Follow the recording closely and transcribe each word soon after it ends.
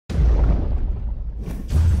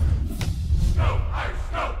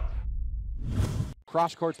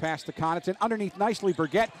Cross-court pass to Connaughton. Underneath nicely,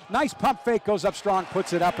 Burgett. Nice pump fake, goes up strong,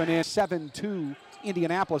 puts it up and in. 7-2,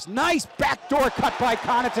 Indianapolis. Nice backdoor cut by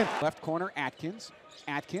Connaughton. Left corner, Atkins.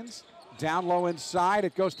 Atkins, down low inside.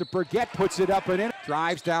 It goes to Burgett, puts it up and in.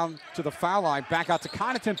 Drives down to the foul line. Back out to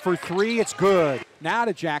Connaughton for three. It's good. Now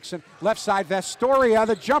to Jackson. Left side, Vastoria.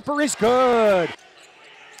 The jumper is good.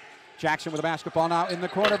 Jackson with the basketball now in the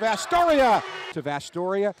corner. Vastoria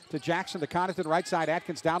to Jackson to Connaughton. Right side,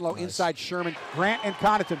 Atkins down low. Nice. Inside, Sherman. Grant and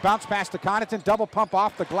Connaughton. Bounce pass to Connaughton. Double pump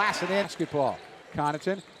off the glass and in. Basketball.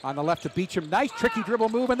 Connaughton on the left to Beecham. Nice tricky dribble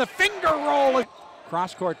move and the finger roll.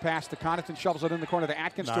 Cross-court pass to Connaughton. Shovels it in the corner to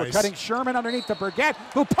Atkins. Nice. To a cutting Sherman underneath to Burgett,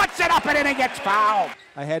 who puts it up and in and gets fouled.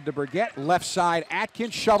 Ahead to Burgett. Left side,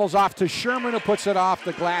 Atkins shovels off to Sherman, who puts it off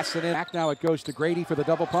the glass and in. Back now it goes to Grady for the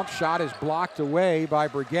double pump. Shot is blocked away by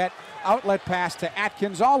Burgett. Outlet pass to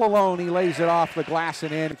Atkins all alone. He lays it off the glass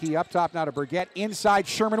and in. Key up top now to Burgett. Inside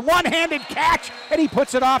Sherman. One-handed catch, and he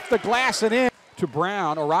puts it off the glass and in. To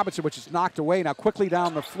Brown, or Robinson, which is knocked away. Now quickly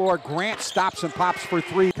down the floor. Grant stops and pops for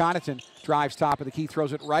three. Connaughton drives top of the key,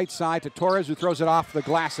 throws it right side to Torres, who throws it off the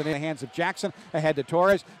glass and in the hands of Jackson. Ahead to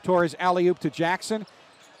Torres. Torres alley-oop to Jackson.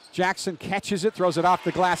 Jackson catches it, throws it off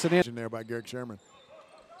the glass and in. There by Garrett Sherman.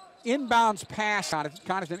 Inbounds pass.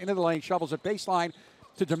 Connaughton into the lane, shovels it baseline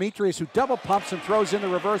to Demetrius, who double pumps and throws in the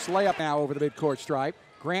reverse layup now over the midcourt stripe.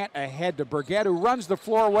 Grant ahead to Burgett, who runs the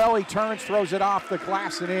floor well. He turns, throws it off the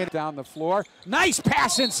glass and in. Down the floor. Nice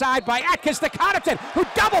pass inside by Atkins to Connaughton, who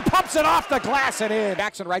double pumps it off the glass and in.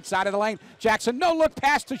 Jackson right side of the lane. Jackson no-look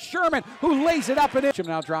pass to Sherman, who lays it up and in.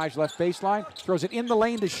 Now drives left baseline, throws it in the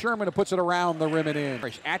lane to Sherman, who puts it around the rim and in.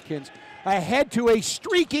 Atkins ahead to a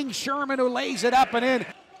streaking Sherman, who lays it up and in.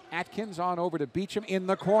 Atkins on over to Beecham in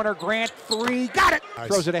the corner. Grant three, got it! Nice.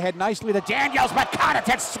 Throws it ahead nicely to Daniels, but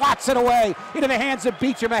Connaughton swats it away into the hands of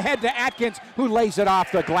Beecham. Ahead to Atkins, who lays it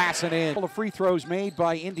off the glass and in. A couple of free throws made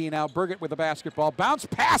by Indy. Now Burgett with the basketball. Bounce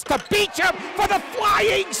pass to Beecham for the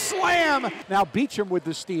flying slam! Now Beecham with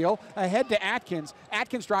the steal. Ahead to Atkins.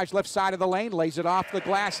 Atkins drives left side of the lane, lays it off the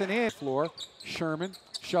glass and in. Floor. Sherman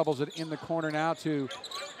shovels it in the corner now to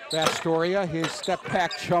Vastoria. His step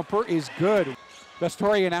back jumper is good.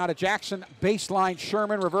 Vastoria now to Jackson, baseline,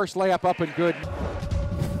 Sherman, reverse layup up and good.